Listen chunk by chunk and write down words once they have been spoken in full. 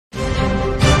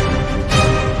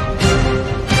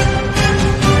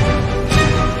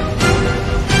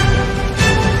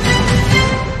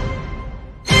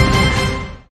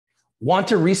Want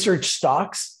to research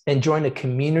stocks and join a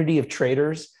community of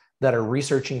traders that are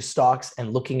researching stocks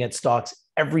and looking at stocks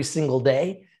every single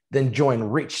day? Then join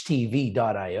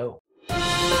richtv.io.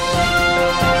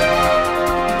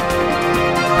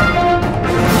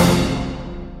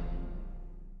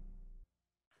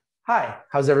 Hi,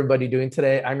 how's everybody doing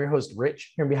today? I'm your host,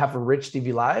 Rich, here on behalf of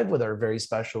RICHTVLIVE with our very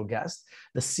special guest,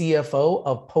 the CFO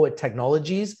of POET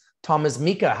Technologies, Thomas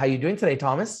Mika. How are you doing today,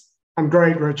 Thomas? I'm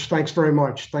great, Rich. Thanks very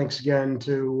much. Thanks again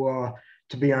to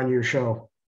be on your show.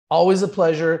 Always a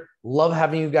pleasure. Love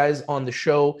having you guys on the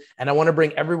show. And I want to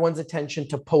bring everyone's attention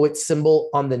to POET's symbol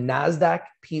on the NASDAQ,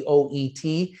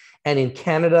 POET, and in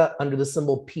Canada under the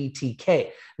symbol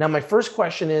PTK. Now, my first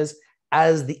question is,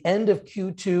 as the end of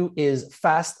Q2 is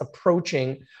fast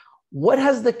approaching, what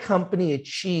has the company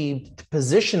achieved to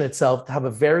position itself to have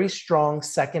a very strong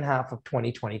second half of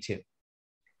 2022?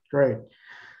 Great.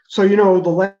 So,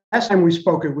 the last time we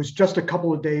spoke, it was just a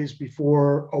couple of days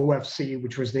before OFC,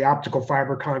 which was the Optical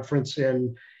Fiber Conference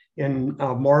in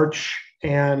March.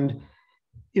 And,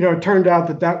 it turned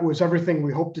out that was everything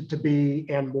we hoped it to be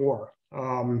and more.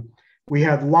 We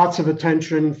had lots of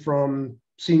attention from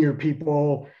senior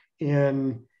people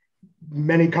in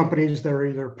many companies that are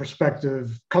either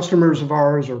prospective customers of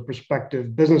ours or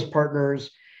prospective business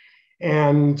partners.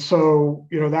 And so,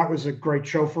 that was a great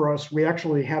show for us. We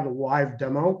actually had a live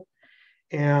demo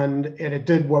and it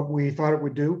did what we thought it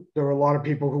would do. There were a lot of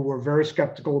people who were very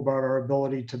skeptical about our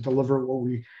ability to deliver what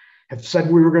we had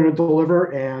said we were going to deliver.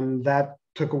 And that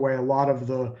took away a lot of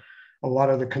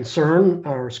the concern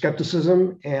or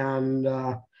skepticism. And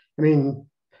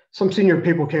some senior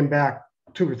people came back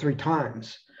 2 or 3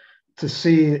 times to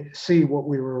see what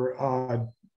we were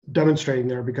demonstrating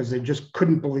there, because they just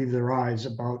couldn't believe their eyes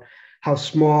about how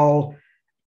small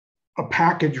a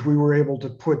package we were able to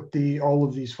put all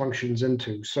of these functions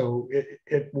into. So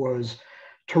it was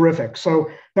terrific.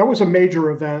 So that was a major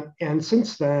event. And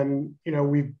since then,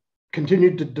 we've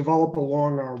continued to develop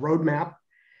along our roadmap.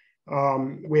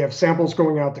 We have samples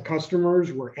going out to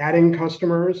customers. We're adding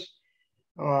customers.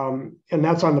 And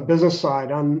that's on the business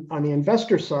side. On the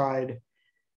investor side,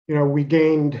 we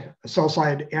gained a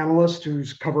sell-side analyst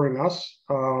who's covering us,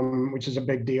 which is a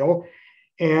big deal.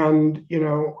 And,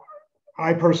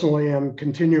 I personally am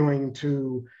continuing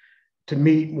to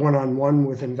meet one-on-one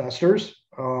with investors.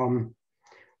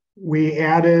 We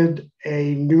added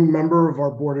a new member of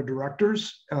our board of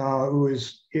directors who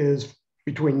is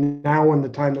between now and the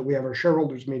time that we have our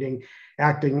shareholders meeting,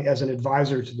 acting as an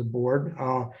advisor to the board,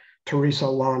 Teresa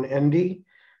Lon-Endy,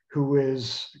 who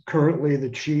is currently the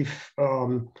chief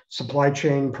supply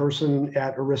chain person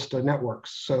at Arista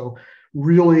Networks. So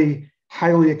really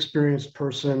highly experienced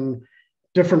person,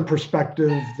 different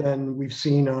perspective than we've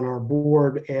seen on our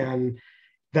board. And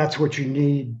that's what you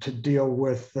need to deal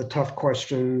with the tough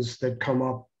questions that come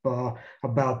up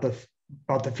about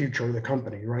the future of the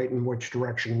company, right? And which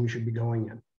direction we should be going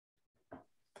in.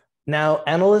 Now,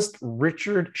 analyst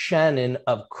Richard Shannon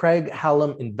of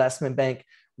Craig-Hallum Investment Bank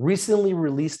recently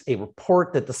released a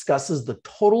report that discusses the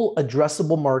total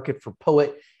addressable market for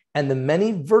POET and the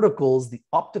many verticals the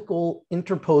optical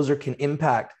interposer can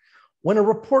impact. When a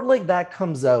report like that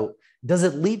comes out, does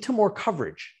it lead to more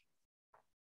coverage?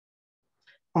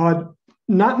 Not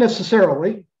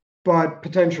necessarily, but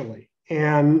potentially.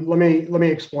 And let me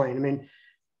explain.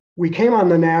 We came on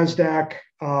the NASDAQ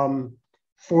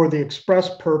for the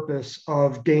express purpose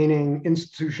of gaining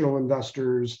institutional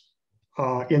investors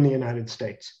in the United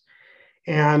States.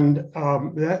 And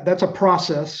that's a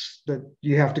process that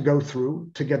you have to go through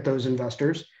to get those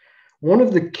investors. One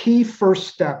of the key first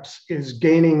steps is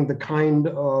gaining the kind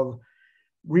of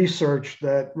research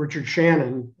that Richard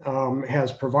Shannon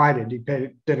has provided. He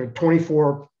did a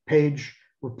 24-page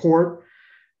report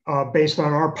based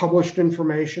on our published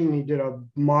information. He did a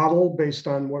model based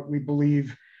on what we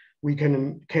believe we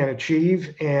can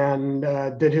achieve, and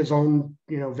did his own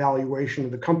valuation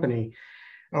of the company.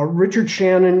 Richard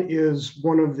Shannon is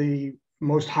one of the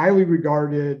most highly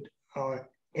regarded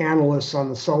analysts on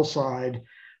the sell side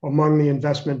among the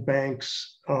investment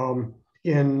banks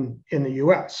in the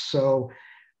U.S. So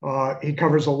he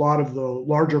covers a lot of the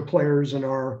larger players in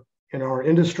our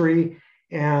industry,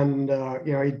 and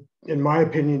in my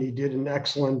opinion, he did an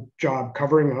excellent job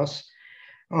covering us.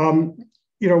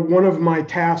 One of my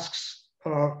tasks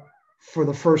for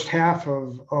the first half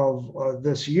of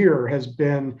this year has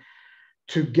been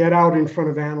to get out in front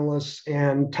of analysts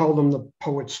and tell them the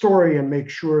POET story and make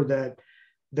sure that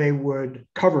they would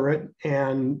cover it.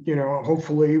 And,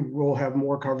 hopefully we'll have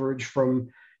more coverage from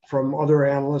other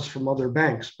analysts from other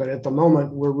banks. But at the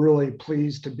moment, we're really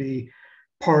pleased to be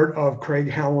part of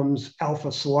Craig-Hallum's Alpha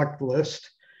Select list,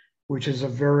 which is a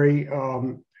very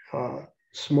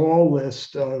small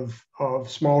list of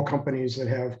small companies that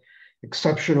have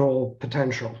exceptional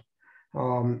potential.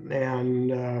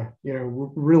 We're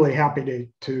really happy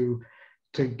to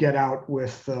get out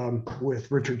with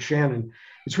Richard Shannon.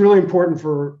 It's really important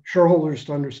for shareholders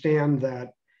to understand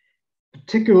that,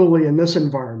 particularly in this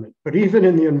environment, but even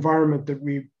in the environment that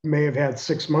we may have had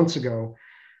 6 months ago,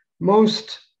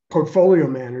 most portfolio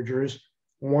managers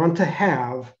want to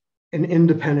have an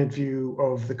independent view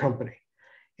of the company.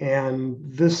 And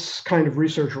this kind of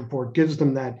research report gives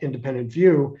them that independent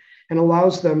view and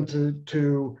allows them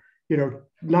to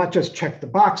not just check the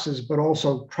boxes, but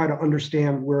also try to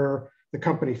understand where the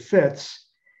company fits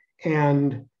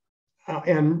and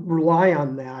rely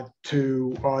on that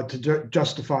to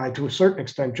justify, to a certain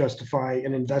extent, justify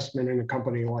an investment in a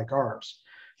company like ours,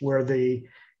 where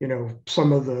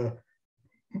some of the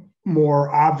more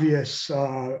obvious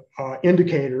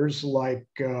indicators like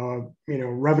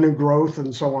revenue growth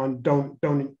and so on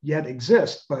don't yet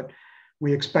exist, but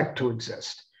we expect to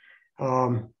exist.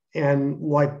 And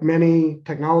like many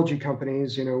technology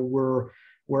companies,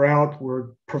 we're out, we're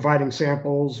providing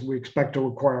samples, we expect to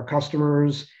acquire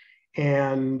customers,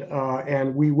 and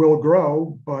we will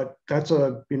grow, but that's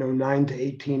a 9 to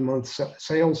 18 month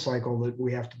sales cycle that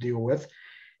we have to deal with.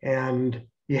 And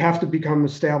you have to become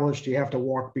established, you have to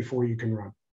walk before you can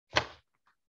run.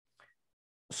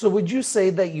 So would you say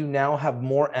that you now have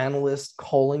more analysts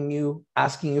calling you,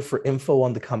 asking you for info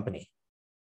on the company?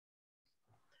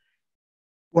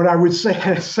 What I would say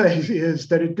is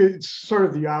that it's sort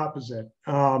of the opposite.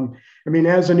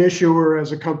 As an issuer,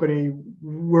 as a company,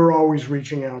 we're always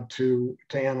reaching out to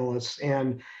analysts,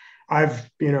 and I've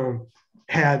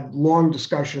had long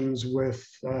discussions with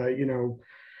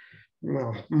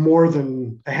more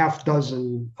than a half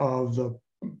dozen of the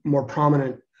more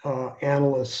prominent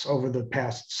analysts over the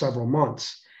past several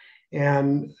months.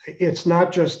 And it's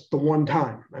not just the one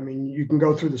time. You can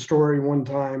go through the story one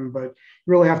time, but you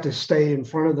really have to stay in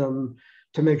front of them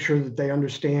to make sure that they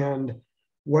understand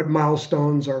what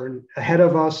milestones are ahead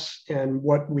of us and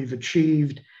what we've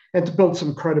achieved, and to build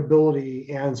some credibility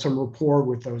and some rapport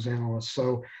with those analysts.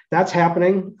 So that's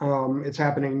happening. It's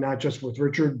happening not just with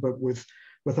Richard, but with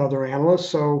other analysts.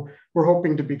 So we're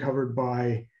hoping to be covered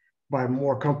by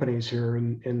more companies here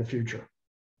in the future.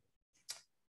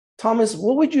 Thomas,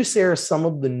 what would you say are some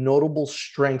of the notable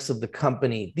strengths of the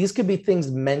company? These could be things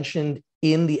mentioned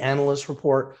in the analyst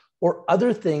report or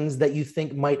other things that you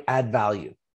think might add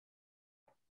value.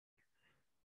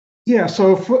 Yeah,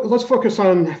 so let's focus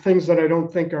on things that I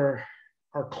don't think are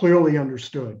clearly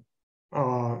understood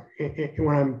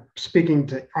when I'm speaking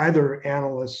to either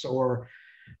analysts or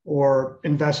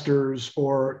investors,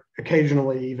 or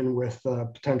occasionally even with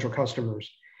potential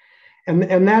customers.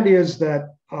 And that is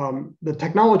that the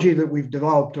technology that we've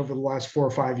developed over the last 4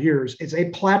 or 5 years is a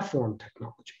platform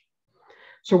technology.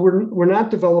 So we're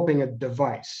not developing a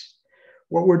device.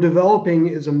 What we're developing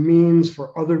is a means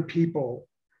for other people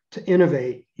to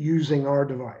innovate using our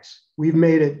device. We've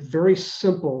made it very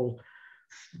simple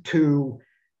to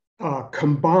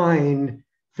combine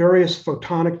various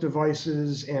photonic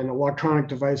devices and electronic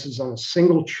devices on a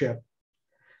single chip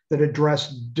that address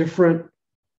different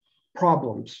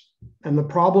problems. And the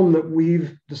problem that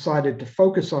we've decided to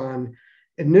focus on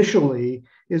initially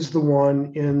is the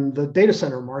one in the data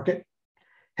center market,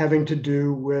 having to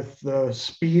do with the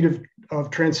speed of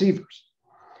transceivers.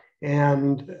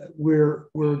 And we're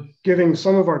giving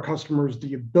some of our customers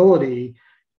the ability,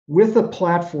 with a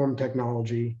platform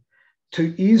technology,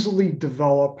 to easily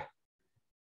develop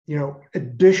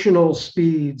additional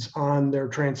speeds on their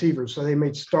transceivers. So they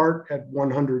may start at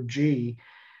 100G,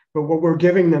 but what we're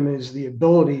giving them is the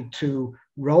ability to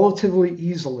relatively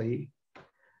easily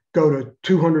go to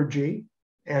 200G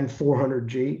and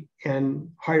 400G and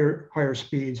higher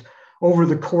speeds over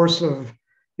the course of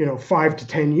 5 to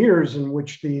 10 years in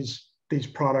which these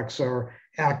products are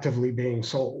actively being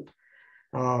sold.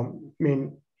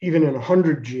 Even in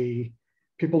 100G,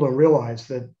 people don't realize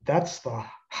that that's the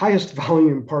highest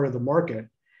volume part of the market,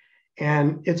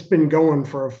 and it's been going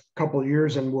for a couple of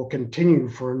years and will continue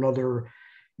for another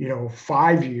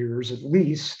 5 years at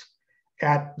least,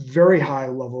 at very high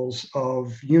levels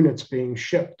of units being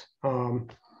shipped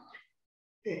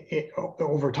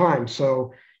over time.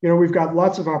 So we've got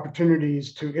lots of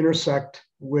opportunities to intersect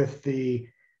with the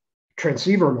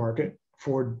transceiver market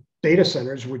for data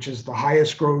centers, which is the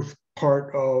highest growth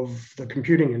part of the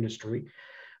computing industry.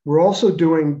 We're also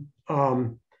doing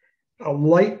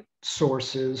light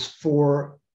sources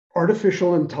for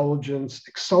artificial intelligence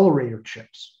accelerator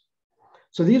chips.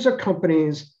 So these are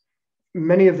companies,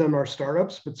 many of them are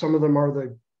startups, but some of them are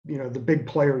the big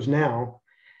players now,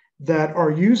 that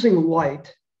are using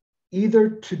light either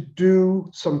to do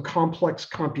some complex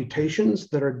computations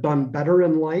that are done better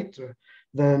in light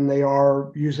than they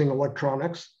are using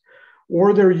electronics,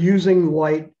 or they're using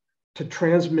light to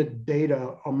transmit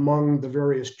data among the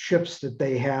various chips that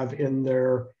they have in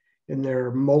their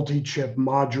multi-chip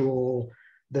module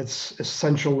that's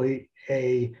essentially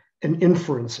an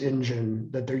inference engine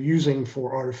that they're using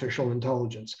for artificial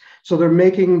intelligence. So they're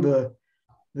making the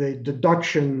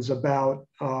deductions about,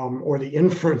 or the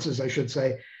inferences, I should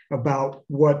say, about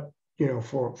what,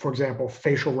 for example,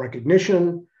 facial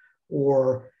recognition,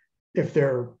 or if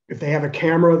they have a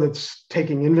camera that's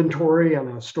taking inventory on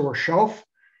a store shelf,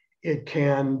 it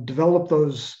can develop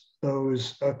those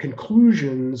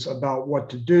conclusions about what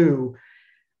to do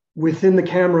within the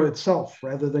camera itself,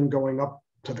 rather than going up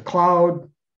to the cloud,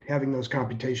 having those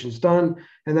computations done,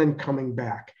 and then coming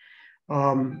back.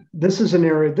 This is an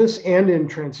area, this and in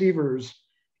transceivers,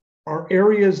 are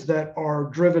areas that are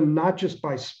driven not just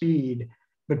by speed,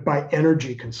 but by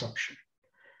energy consumption.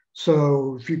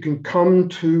 So if you can come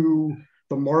to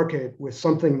the market with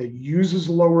something that uses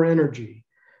lower energy,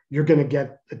 you're going to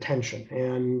get attention.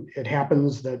 And it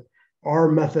happens that our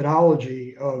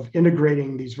methodology of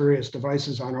integrating these various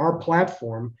devices on our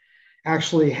platform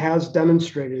actually has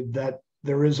demonstrated that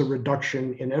there is a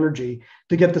reduction in energy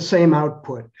to get the same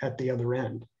output at the other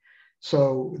end.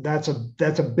 So that's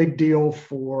a big deal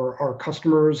for our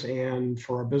customers and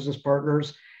for our business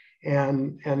partners.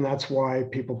 And that's why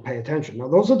people pay attention. Now,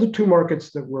 those are the two markets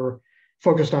that we're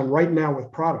focused on right now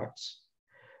with products.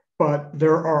 But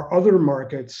there are other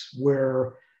markets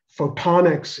where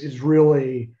photonics is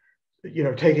really,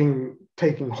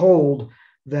 taking hold,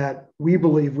 that we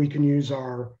believe we can use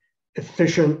our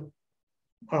efficient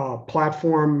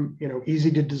platform,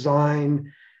 easy to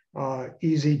design,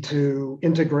 easy to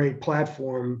integrate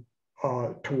platform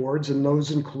towards, and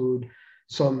those include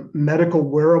some medical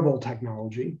wearable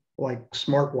technology like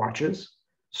smartwatches,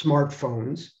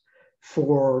 smartphones,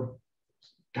 for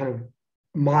kind of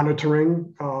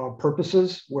monitoring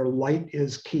purposes where light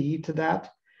is key to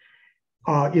that.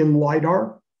 In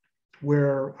LIDAR,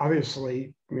 where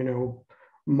obviously,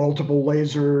 multiple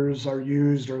lasers are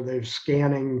used, or they're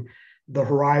scanning the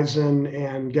horizon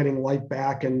and getting light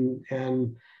back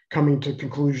and coming to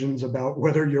conclusions about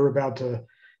whether you're about to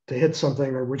hit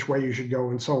something or which way you should go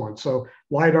and so on. So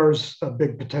LIDAR's a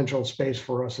big potential space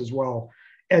for us as well.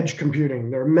 Edge computing,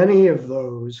 there are many of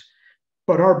those,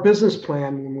 but our business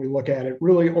plan, when we look at it,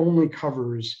 really only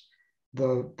covers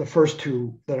the first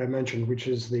two that I mentioned, which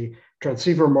is the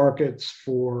transceiver markets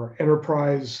for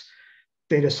enterprise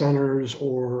data centers,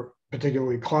 or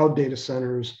particularly cloud data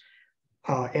centers,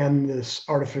 and this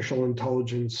artificial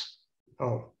intelligence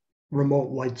remote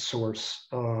light source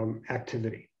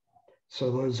activity. So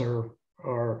those are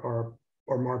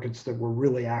markets that we're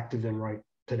really active in right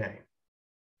today.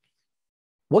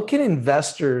 What can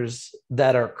investors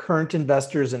that are current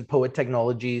investors in POET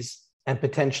Technologies and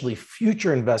potentially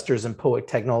future investors in POET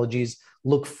Technologies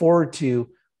look forward to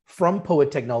from POET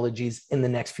Technologies in the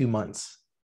next few months?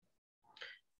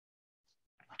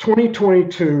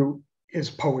 2022 is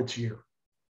POET's year.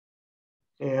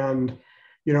 And,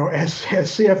 as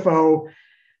CFO,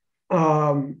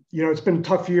 it's been a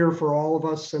tough year for all of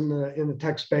us in the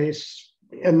tech space,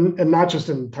 and not just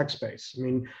in the tech space. I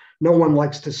mean, no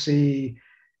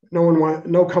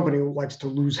company likes to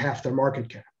lose half their market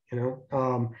cap,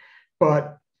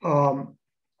 But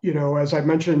as I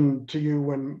mentioned to you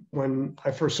when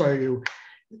I first saw you,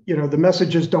 the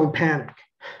message is don't panic,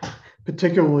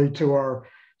 particularly to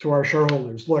our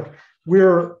shareholders. Look,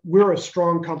 we're a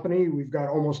strong company. We've got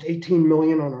almost 18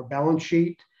 million on our balance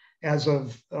sheet as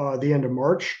of the end of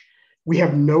March. We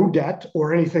have no debt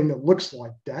or anything that looks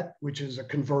like debt, which is a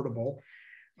convertible.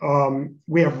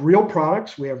 We have real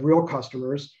products, we have real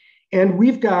customers, and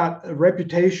we've got a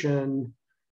reputation.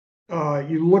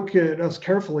 You look at us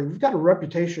carefully, we've got a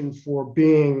reputation for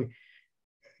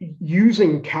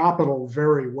using capital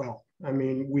very well. I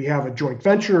mean, we have a joint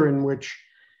venture in which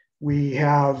we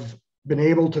have been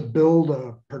able to build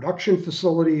a production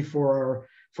facility for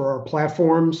our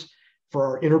platforms, for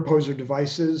our interposer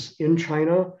devices in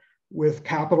China, with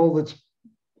capital that's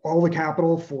all the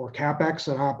capital for CapEx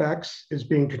and OpEx is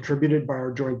being contributed by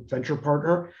our joint venture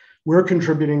partner. We're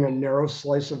contributing a narrow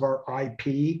slice of our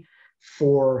IP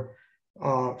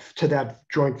to that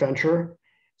joint venture,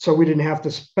 so we didn't have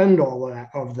to spend all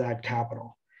of that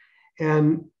capital.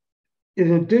 And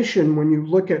in addition, when you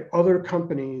look at other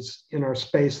companies in our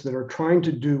space that are trying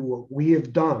to do what we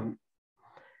have done,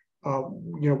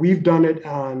 we've done it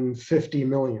on 50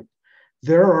 million.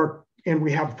 And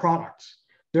we have products.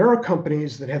 There are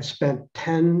companies that have spent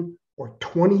 10 or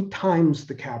 20 times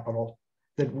the capital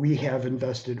that we have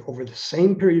invested over the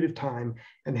same period of time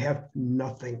and have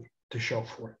nothing to show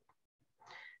for it.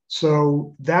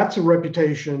 So that's a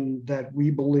reputation that we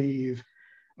believe,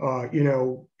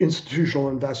 institutional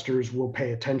investors will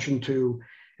pay attention to.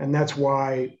 And that's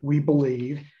why we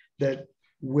believe that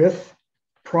with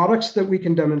products that we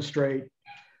can demonstrate,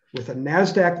 with a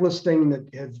NASDAQ listing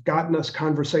that has gotten us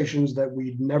conversations that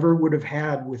we never would have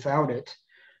had without it,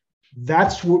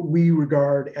 that's what we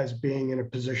regard as being in a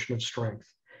position of strength.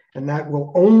 And that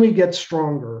will only get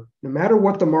stronger, no matter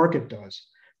what the market does,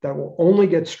 that will only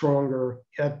get stronger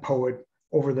at POET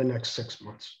over the next 6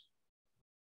 months.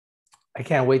 I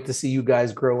can't wait to see you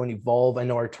guys grow and evolve. I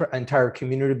know our entire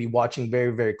community will be watching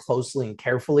very, very closely and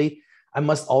carefully. I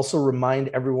must also remind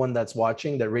everyone that's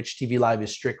watching that RICHTV Live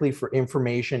is strictly for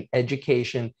information,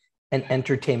 education, and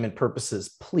entertainment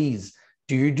purposes. Please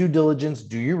do your due diligence,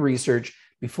 do your research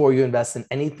before you invest in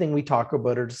anything we talk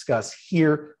about or discuss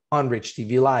here on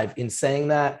RICHTV Live. In saying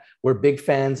that, we're big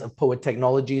fans of POET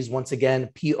Technologies. Once again,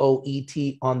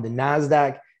 POET on the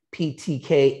NASDAQ,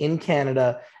 PTK in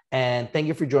Canada. And thank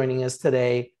you for joining us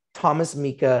today. Thomas,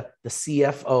 Mika, the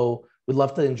CFO. We'd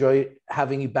love to enjoy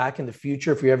having you back in the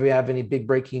future. If you ever have any big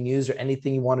breaking news or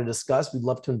anything you want to discuss, we'd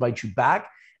love to invite you back.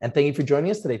 And thank you for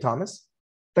joining us today, Thomas.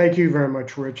 Thank you very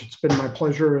much, Rich. It's been my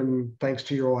pleasure. And thanks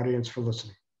to your audience for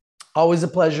listening. Always a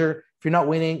pleasure. If you're not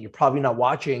winning, you're probably not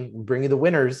watching. We bring you the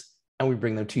winners and we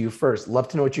bring them to you first. Love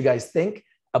to know what you guys think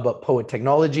about POET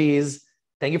Technologies.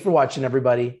 Thank you for watching,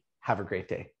 everybody. Have a great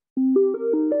day.